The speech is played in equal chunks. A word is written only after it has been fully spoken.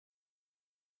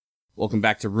Welcome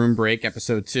back to Room Break,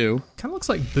 episode 2. Kind of looks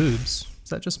like boobs. Is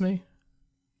that just me?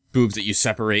 Boobs that you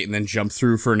separate and then jump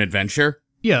through for an adventure?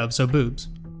 Yeah, so boobs.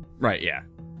 Right, yeah.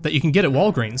 That you can get at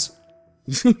Walgreens.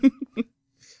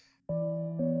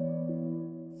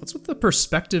 What's with the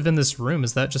perspective in this room?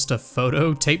 Is that just a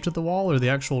photo taped to the wall or the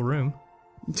actual room?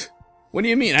 What do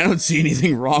you mean? I don't see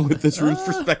anything wrong with this room's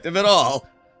perspective at all.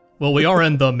 Well, we are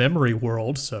in the memory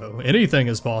world, so anything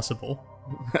is possible.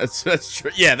 That's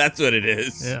true. Yeah, that's what it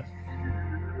is. Yeah.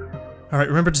 Alright,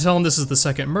 remember to tell him this is the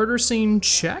second murder scene.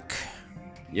 Check.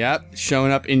 Yep,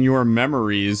 showing up in your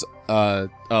memories,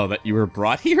 that you were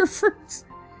brought here for...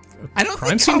 I don't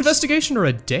Crime scene investigation or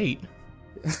a date?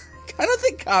 I don't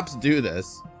think cops do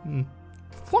this.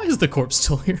 Why is the corpse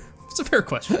still here? It's a fair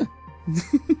question.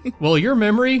 Well, your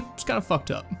memory is kind of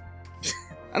fucked up.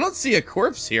 I don't see a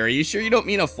corpse here. Are you sure you don't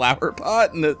mean a flower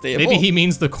pot in the table? Maybe he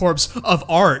means the corpse of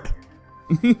art.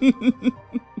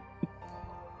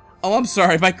 Oh, I'm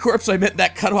sorry. By corpse, I meant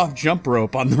that cut-off jump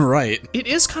rope on the right. It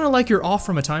is kind of like you're off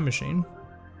from a time machine.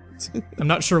 I'm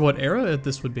not sure what era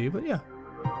this would be, but yeah.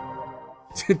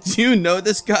 Do you know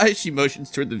this guy? She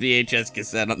motions toward the VHS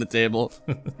cassette on the table.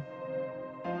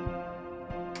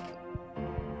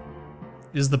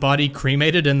 Is the body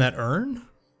cremated in that urn?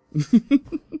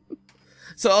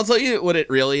 So I'll tell you what it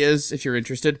really is, if you're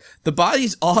interested. The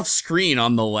body's off-screen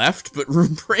on the left, but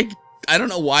Room Break, I don't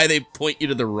know why they point you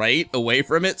to the right, away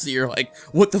from it, so you're like,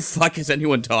 what the fuck is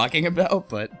anyone talking about?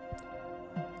 But...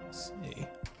 Let's see.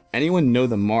 Anyone know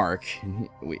the mark?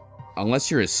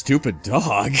 Unless you're a stupid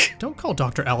dog. Don't call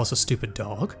Dr. Alice a stupid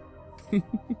dog.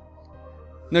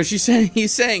 No,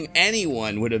 he's saying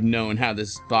anyone would have known how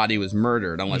this body was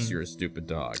murdered, unless you're a stupid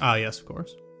dog. Ah, yes, of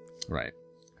course. Right.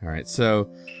 Alright, so...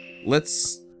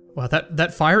 let's... Wow,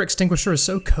 that fire extinguisher is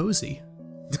so cozy.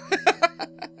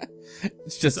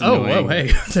 It's just annoying. Oh, whoa,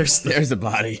 hey. There's the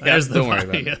body. There's the don't body.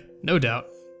 worry about it. No doubt.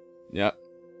 Yep.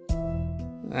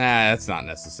 That's not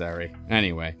necessary.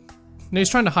 Anyway. No, he's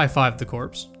trying to high-five the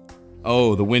corpse.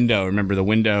 Oh, the window. Remember, the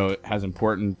window has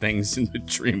important things in the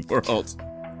dream world.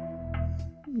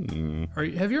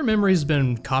 Have your memories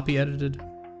been copy-edited?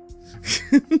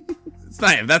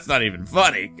 That's not even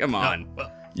funny. Come on. No,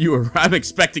 well. I'm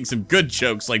expecting some good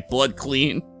jokes like blood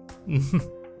clean.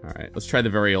 Alright, let's try the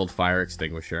very old fire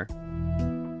extinguisher.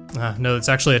 No, it's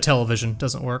actually a television.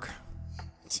 Doesn't work.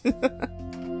 It's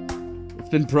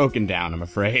been broken down, I'm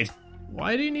afraid.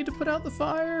 Why do you need to put out the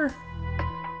fire?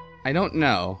 I don't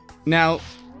know. Now,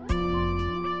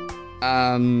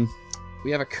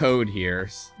 we have a code here.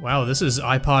 Wow, this is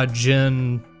iPod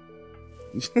Gen...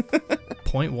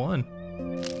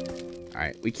 .1.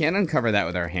 Alright, we can't uncover that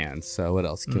with our hands, so what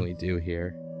else can we do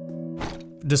here?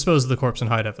 Dispose of the corpse and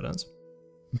hide evidence.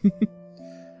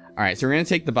 Alright, so we're gonna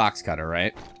take the box cutter,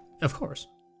 right? Of course.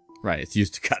 Right, it's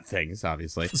used to cut things,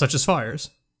 obviously. Such as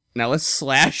fires. Now let's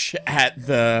slash at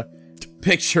the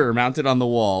picture mounted on the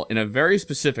wall in a very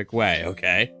specific way,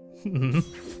 okay?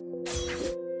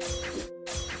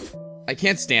 I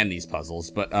can't stand these puzzles,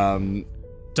 but,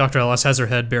 Dr. Ellis has her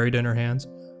head buried in her hands.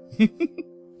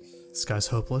 This guy's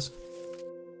hopeless.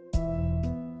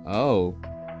 Oh.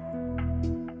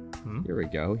 Here we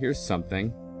go. Here's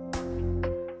something.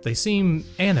 They seem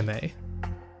anime.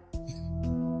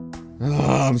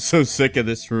 Oh, I'm so sick of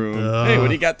this room. Hey, what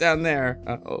do you got down there?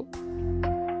 Uh-oh.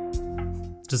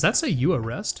 Does that say you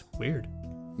arrest? Weird.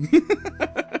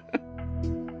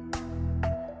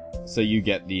 So you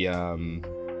get the,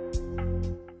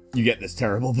 you get this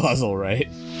terrible puzzle, right?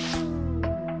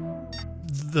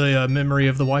 The memory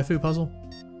of the waifu puzzle?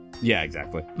 Yeah,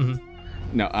 exactly.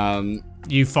 No,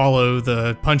 you follow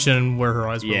the punch-in where her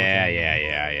eyes were looking.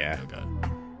 Yeah. Oh, God.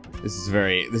 This is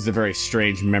a very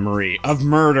strange memory of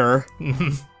murder.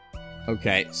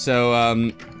 Okay,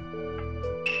 so,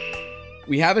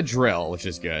 we have a drill, which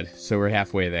is good, so we're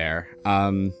halfway there.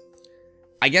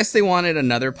 I guess they wanted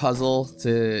another puzzle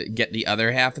to get the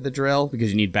other half of the drill,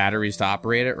 because you need batteries to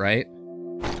operate it, right?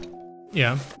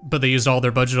 Yeah, but they used all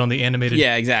their budget on the animated...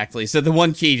 Yeah, exactly. So the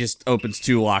one key just opens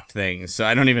 2 locked things, so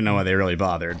I don't even know why they really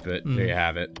bothered, but there you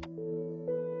have it.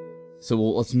 So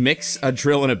let's mix a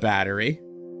drill and a battery.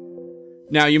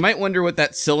 Now, you might wonder what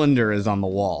that cylinder is on the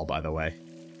wall, by the way.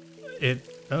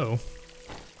 Oh.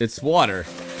 It's water.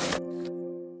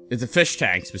 It's a fish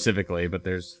tank, specifically, but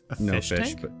there's no fish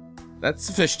fish. Tank? But that's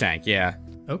a fish tank, yeah.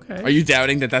 Okay. Are you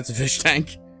doubting that that's a fish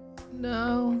tank?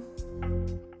 No.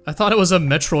 I thought it was a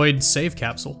Metroid save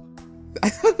capsule. I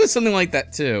thought it was something like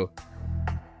that, too.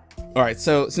 Alright,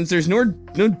 so since there's no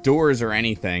doors or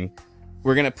anything,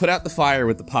 we're gonna put out the fire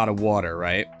with the pot of water,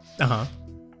 right? Uh-huh.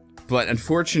 But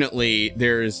unfortunately,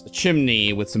 there's a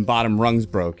chimney with some bottom rungs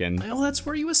broken. Well, that's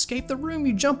where you escape the room.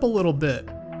 You jump a little bit.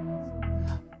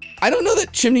 I don't know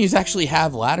that chimneys actually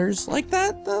have ladders like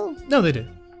that, though. No, they do.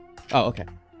 Oh, okay.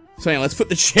 So anyway, let's put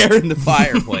the chair in the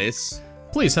fireplace.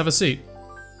 Please, have a seat.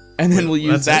 And then we'll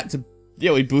use that it? to...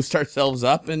 Yeah, we boost ourselves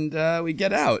up and we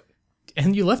get out.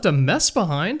 And you left a mess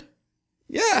behind?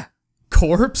 Yeah.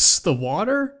 Corpse? The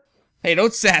water? Hey,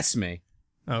 don't sass me.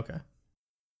 Okay.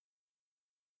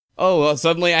 Oh, well,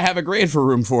 suddenly I have a grade for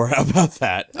room 4. How about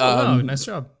that? Oh, wow, nice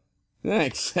job.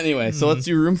 Thanks. Anyway, so let's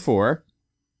do room 4.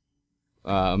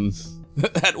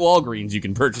 At Walgreens, you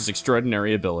can purchase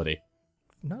extraordinary ability.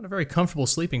 Not a very comfortable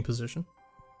sleeping position.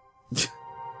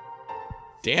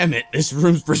 Damn it, this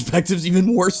room's perspective's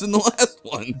even worse than the last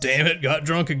one. Damn it, got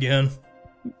drunk again.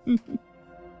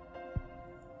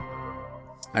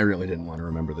 I really didn't want to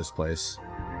remember this place.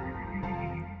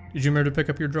 Did you remember to pick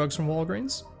up your drugs from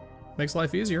Walgreens? Makes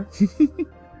life easier.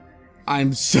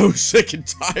 I'm so sick and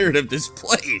tired of this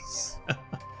place.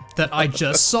 That I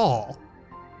just saw.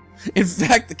 In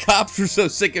fact, the cops were so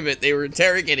sick of it, they were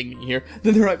interrogating me here.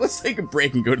 Then they're like, let's take a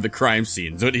break and go to the crime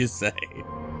scenes. What do you say?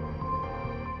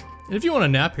 If you want to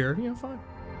nap here, fine.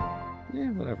 Yeah,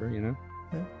 whatever, Yeah.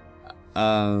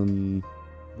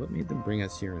 What made them bring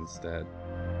us here instead?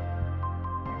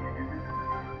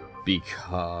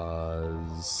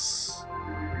 Because...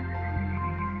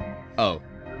 Oh.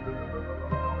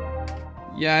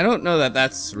 Yeah, I don't know that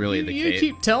that's really the case.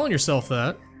 You keep telling yourself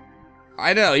that.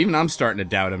 I know, even I'm starting to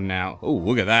doubt him now. Oh,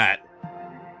 look at that.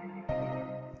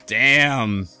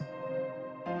 Damn.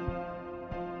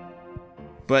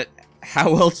 But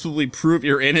how else will we prove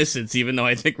your innocence, even though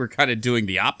I think we're kind of doing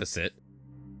the opposite?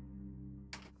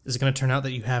 Is it going to turn out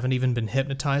that you haven't even been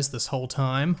hypnotized this whole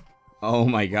time? Oh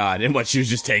my god, and what, she was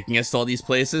just taking us to all these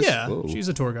places? Yeah, Whoa. she's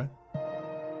a tour guide.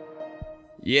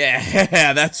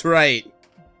 Yeah, that's right.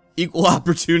 Equal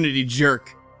opportunity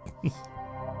jerk.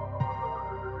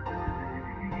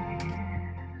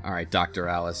 Alright, Dr.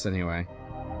 Alice, anyway.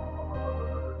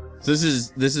 So this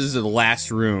is the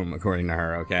last room, according to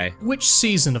her, okay? Which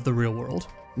season of The Real World?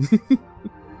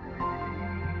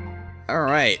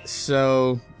 Alright,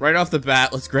 so right off the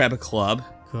bat, let's grab a club.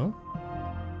 Cool.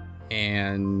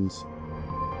 And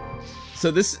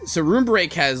so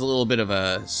RoomBreak has a little bit of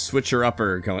a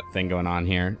switcher-upper thing going on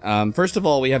here. First of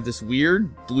all, we have this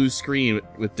weird blue screen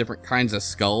with different kinds of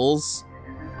skulls.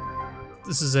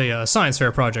 This is a science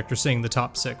fair project. You're seeing the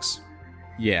top 6.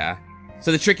 Yeah.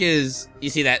 So the trick is,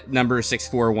 you see that number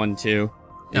 6412?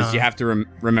 Is you have to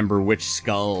remember which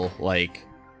skull, like,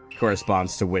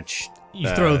 corresponds to which... You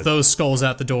throw those skulls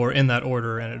at the door in that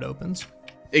order and it opens.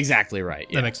 Exactly right,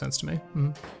 yeah. That makes sense to me.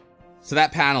 Mm-hmm. So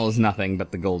that panel is nothing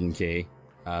but the golden key.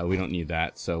 We don't need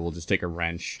that, so we'll just take a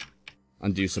wrench,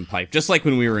 undo some pipe, just like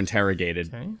when we were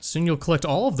interrogated. Okay. Soon you'll collect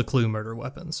all of the clue murder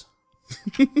weapons.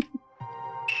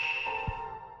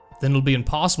 Then it'll be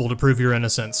impossible to prove your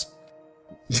innocence.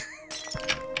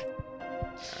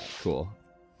 Cool.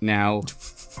 Now,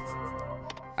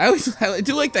 I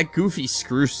do like that goofy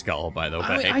screw skull, by the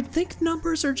way. I think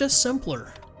numbers are just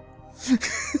simpler.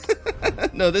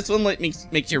 No, this one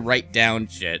makes you write down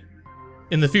shit.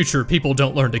 In the future, people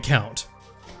don't learn to count.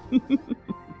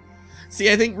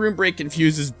 See, I think RoomBreak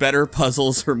confuses better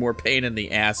puzzles or more pain in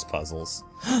the ass puzzles.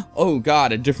 Oh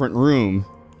god, a different room.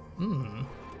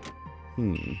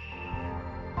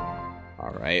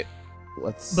 Alright,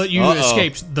 let's... But you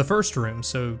escaped the first room,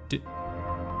 so...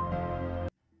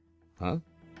 Huh?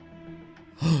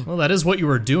 Well, that is what you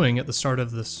were doing at the start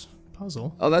of this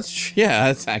puzzle. Oh, that's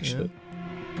actually... Yeah.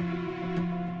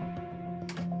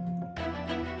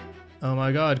 Oh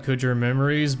my god, could your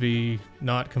memories be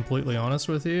not completely honest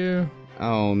with you?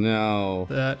 Oh no.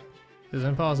 That is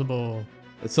impossible.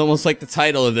 It's almost like the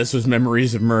title of this was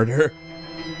Memories of Murder.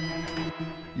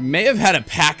 You may have had a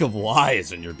pack of lies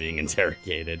when you're being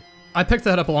interrogated. I picked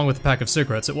that up along with a pack of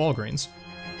cigarettes at Walgreens.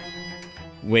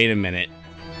 Wait a minute.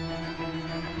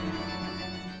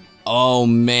 Oh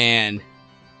man.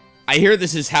 I hear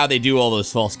this is how they do all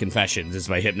those false confessions, is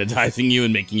by hypnotizing you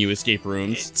and making you escape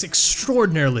rooms. It's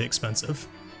extraordinarily expensive.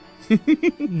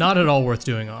 Not at all worth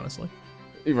doing, honestly.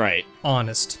 Right.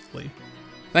 Honestly.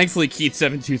 Thankfully,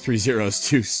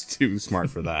 Keith7230 is too smart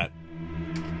for that.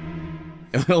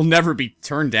 He'll never be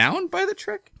turned down by the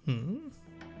trick?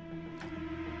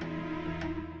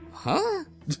 Huh?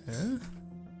 Yeah.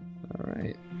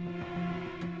 Alright.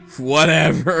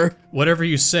 Whatever. Whatever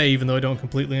you say, even though I don't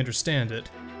completely understand it.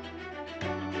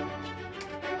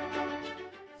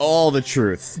 All the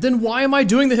truth. Then why am I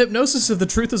doing the hypnosis if the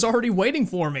truth is already waiting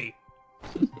for me?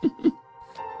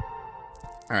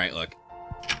 Alright, look.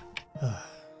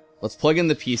 Let's plug in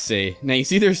the PC. Now, you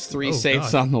see there's 3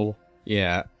 safes on the...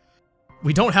 Yeah.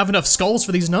 We don't have enough skulls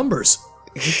for these numbers.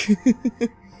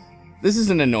 This is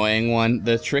an annoying one.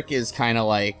 The trick is kind of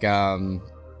like,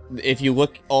 if you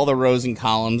look, all the rows and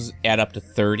columns add up to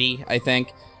 30, I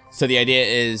think. So the idea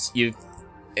is you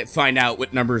find out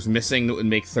what number is missing that would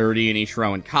make 30 in each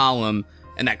row and column,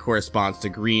 and that corresponds to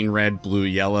green, red, blue,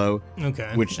 yellow.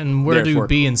 Okay. Which, and where do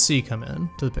B and C come in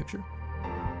to the picture?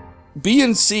 B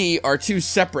and C are two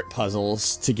separate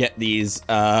puzzles to get these,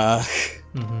 to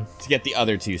get the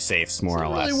other two safes, more or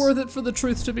less. Really worth it for the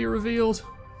truth to be revealed?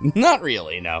 Not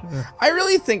really, no. I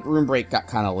really think RoomBreak got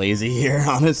kind of lazy here,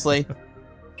 honestly.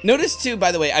 Notice, too,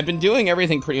 by the way, I've been doing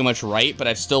everything pretty much right, but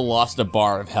I've still lost a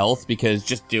bar of health because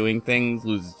just doing things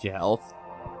loses you health.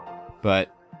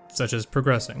 But... Such as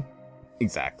progressing.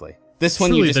 Exactly. This one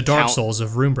Truly you just the Dark count... Souls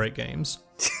of RoomBreak games.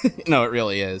 No, it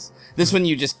really is. This one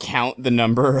you just count the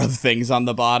number of things on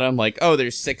the bottom. Like, oh,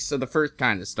 there's 6 of the first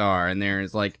kind of star, and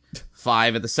there's, like,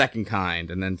 5 of the second kind,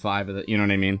 and then 5 of the... You know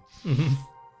what I mean? Mm-hmm.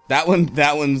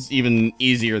 That one's even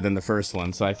easier than the first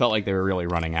one, so I felt like they were really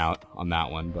running out on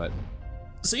that one, but...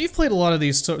 So you've played a lot of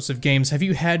these sorts of games. Have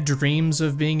you had dreams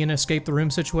of being in escape the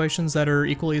room situations that are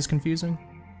equally as confusing?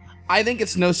 I think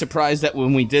it's no surprise that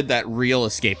when we did that real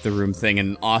escape the room thing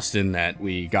in Austin that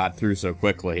we got through so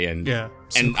quickly, and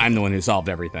I'm the one who solved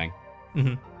everything.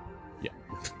 Mm-hmm. Yeah.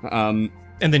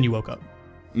 And then you woke up.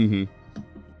 Mm-hmm.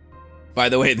 By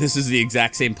the way, this is the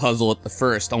exact same puzzle at the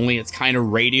first, only it's kind of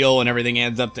radial and everything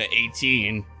adds up to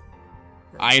 18.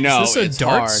 I know, is this it's a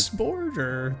darts hard. board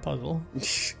or puzzle?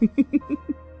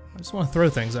 I just want to throw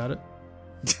things at it.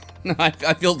 No, I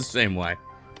feel the same way,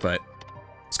 but...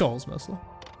 Skulls, mostly.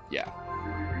 Yeah.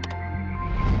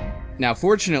 Now,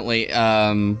 fortunately,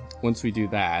 once we do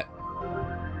that,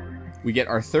 we get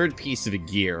our third piece of a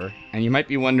gear, and you might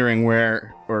be wondering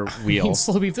where, or wheel. I mean,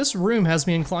 Sloopy, this room has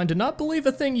me inclined to not believe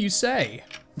a thing you say.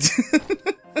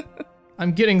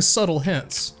 I'm getting subtle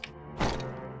hints.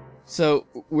 So,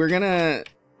 we're gonna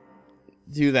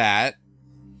do that,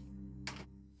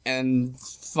 and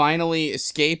finally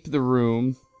escape the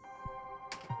room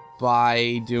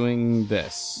by doing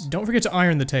this. Don't forget to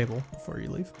iron the table before you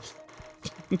leave.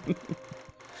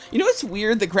 You know what's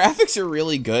weird? The graphics are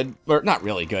really good, or not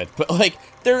really good, but like,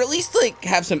 they're at least like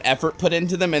have some effort put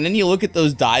into them, and then you look at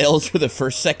those dials for the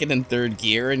first, second, and third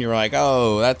gear, and you're like,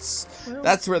 oh,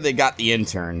 that's where they got the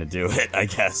intern to do it, I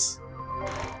guess.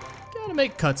 Gotta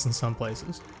make cuts in some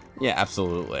places. Yeah,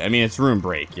 absolutely. I mean, it's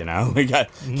RoomBreak, you know? We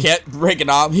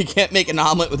you can't make an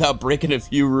omelet without breaking a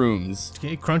few rooms.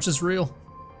 Okay, crunch is real.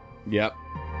 Yep.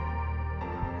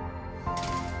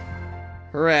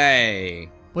 Hooray.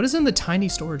 What is in the tiny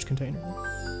storage container?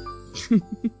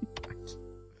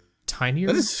 Tinier?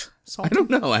 I don't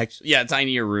know, actually. Yeah,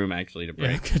 tinier room, actually, to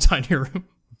break. Yeah, tinier room.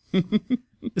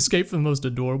 Escape from the most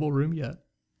adorable room yet.